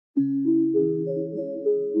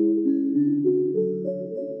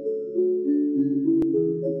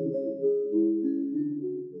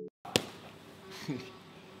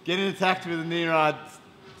getting attacked with a knee rod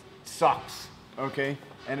sucks, okay?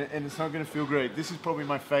 And it's not gonna feel great. This is probably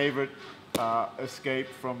my favorite escape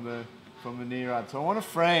from the knee rod. So I wanna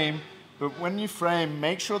frame, but when you frame,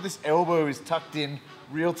 make sure this elbow is tucked in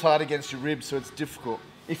real tight against your ribs so it's difficult.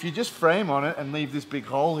 If you just frame on it and leave this big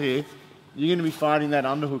hole here, you're gonna be fighting that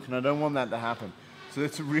underhook, and I don't want that to happen. So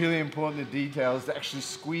that's really important, the detail is to actually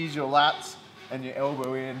squeeze your lats and your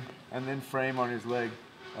elbow in and then frame on his leg,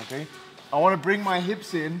 okay? I wanna bring my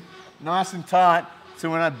hips in nice and tight so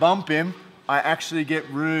when I bump him, I actually get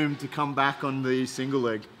room to come back on the single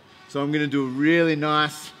leg. So I'm gonna do a really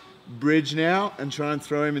nice bridge now and try and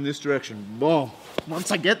throw him in this direction. Boom. Once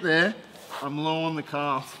I get there, I'm low on the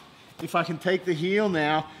calf. If I can take the heel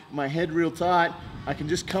now, my head real tight, I can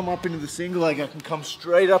just come up into the single leg. I can come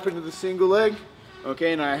straight up into the single leg,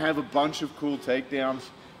 okay? And I have a bunch of cool takedowns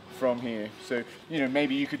from here. So, you know,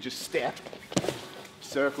 maybe you could just step,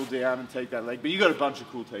 circle down and take that leg, but you got a bunch of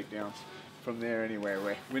cool takedowns from there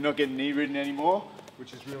anyway. We're not getting knee ridden anymore,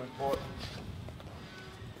 which is really important.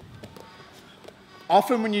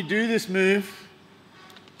 Often when you do this move,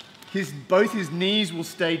 both his knees will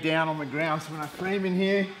stay down on the ground. So when I frame in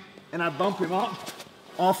here and I bump him up,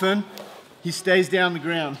 often he stays down the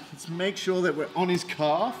ground. Let's make sure that we're on his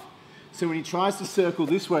calf. So when he tries to circle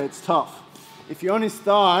this way, it's tough. If you're on his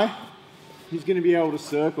thigh, he's gonna be able to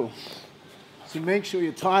circle. So make sure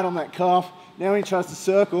you're tight on that calf. Now when he tries to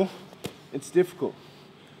circle, it's difficult.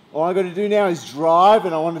 All I gotta do now is drive,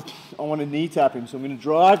 and I wanna knee tap him. So I'm gonna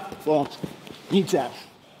drive, well, knee tap,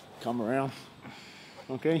 come around,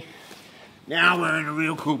 okay? Now we're in a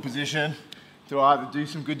real cool position to either do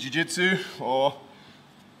some good jiu-jitsu or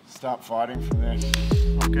start fighting from there,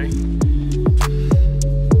 okay?